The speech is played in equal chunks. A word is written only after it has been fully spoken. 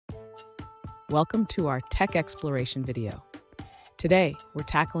Welcome to our tech exploration video. Today, we're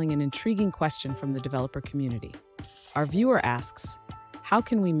tackling an intriguing question from the developer community. Our viewer asks, how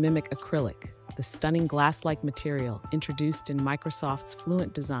can we mimic acrylic, the stunning glass-like material introduced in Microsoft's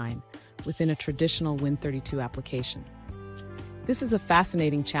Fluent design within a traditional Win32 application? This is a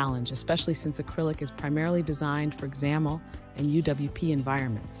fascinating challenge, especially since acrylic is primarily designed for XAML and UWP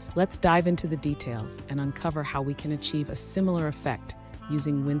environments. Let's dive into the details and uncover how we can achieve a similar effect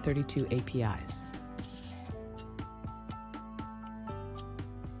using Win32 APIs.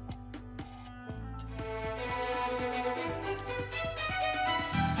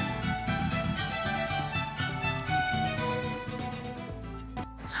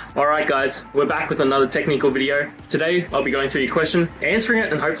 Alright guys, we're back with another technical video. Today I'll be going through your question, answering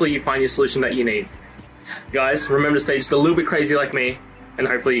it, and hopefully you find your solution that you need. Guys, remember to stay just a little bit crazy like me, and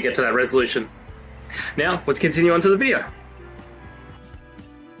hopefully you get to that resolution. Now, let's continue on to the video.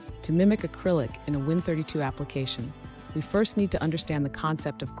 To mimic acrylic in a Win32 application, we first need to understand the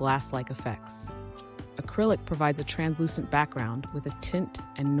concept of glass-like effects. Acrylic provides a translucent background with a tint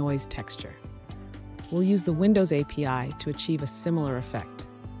and noise texture. We'll use the Windows API to achieve a similar effect.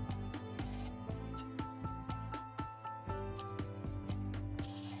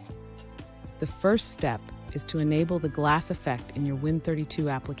 The first step is to enable the glass effect in your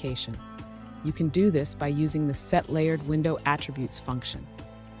Win32 application. You can do this by using the Set Layered Window Attributes function.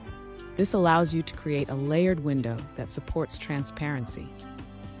 This allows you to create a layered window that supports transparency.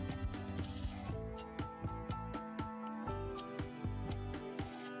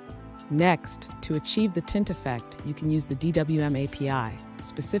 Next, to achieve the tint effect, you can use the DWM API,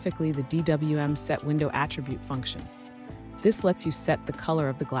 specifically the DWM Set Window Attribute function. This lets you set the color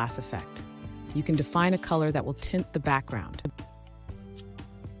of the glass effect. You can define a color that will tint the background.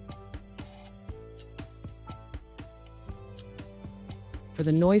 For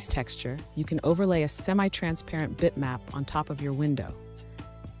the noise texture, you can overlay a semi-transparent bitmap on top of your window.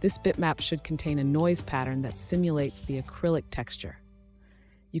 This bitmap should contain a noise pattern that simulates the acrylic texture.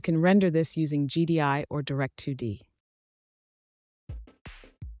 You can render this using GDI or Direct2D.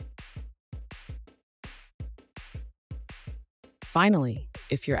 Finally,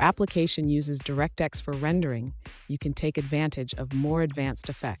 if your application uses DirectX for rendering, you can take advantage of more advanced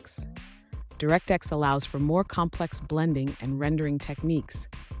effects. DirectX allows for more complex blending and rendering techniques,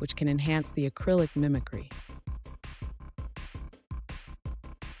 which can enhance the acrylic mimicry.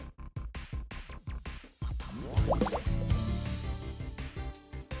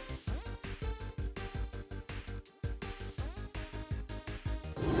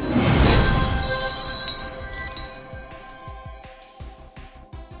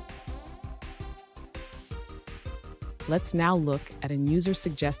 Let's now look at a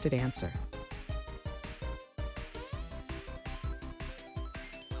user-suggested answer.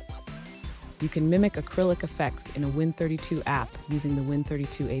 You can mimic acrylic effects in a Win32 app using the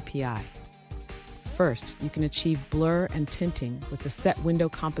Win32 API. First, you can achieve blur and tinting with the Set Window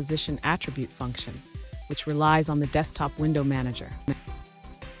Composition Attribute function, which relies on the desktop window manager.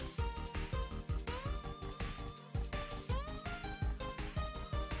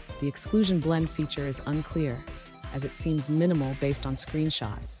 The exclusion blend feature is unclear, as it seems minimal based on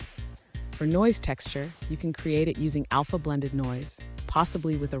screenshots. For noise texture, you can create it using alpha blended noise,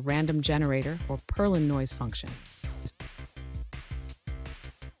 possibly with a random generator or Perlin noise function.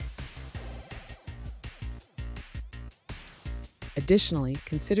 Additionally,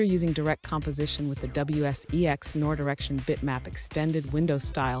 consider using direct composition with the WSEX Nor Direction bitmap extended window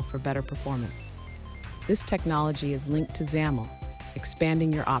style for better performance. This technology is linked to XAML,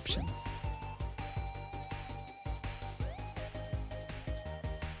 expanding your options.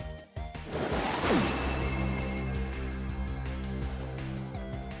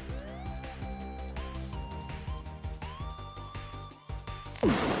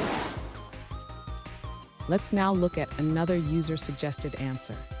 Let's now look at another user-suggested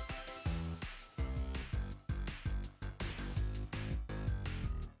answer.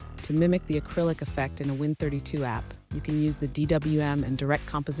 To mimic the acrylic effect in a Win32 app, you can use the DWM and Direct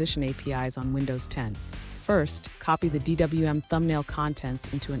Composition APIs on Windows 10. First, copy the DWM thumbnail contents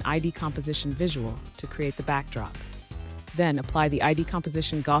into an ID composition visual to create the backdrop. Then apply the ID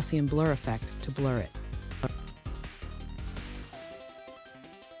composition Gaussian blur effect to blur it.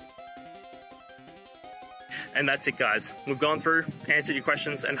 And that's it guys. We've gone through, answered your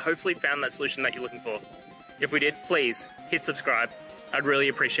questions, and hopefully found that solution that you're looking for. If we did, please hit subscribe. I'd really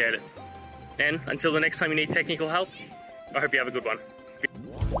appreciate it. And until the next time you need technical help, I hope you have a good one.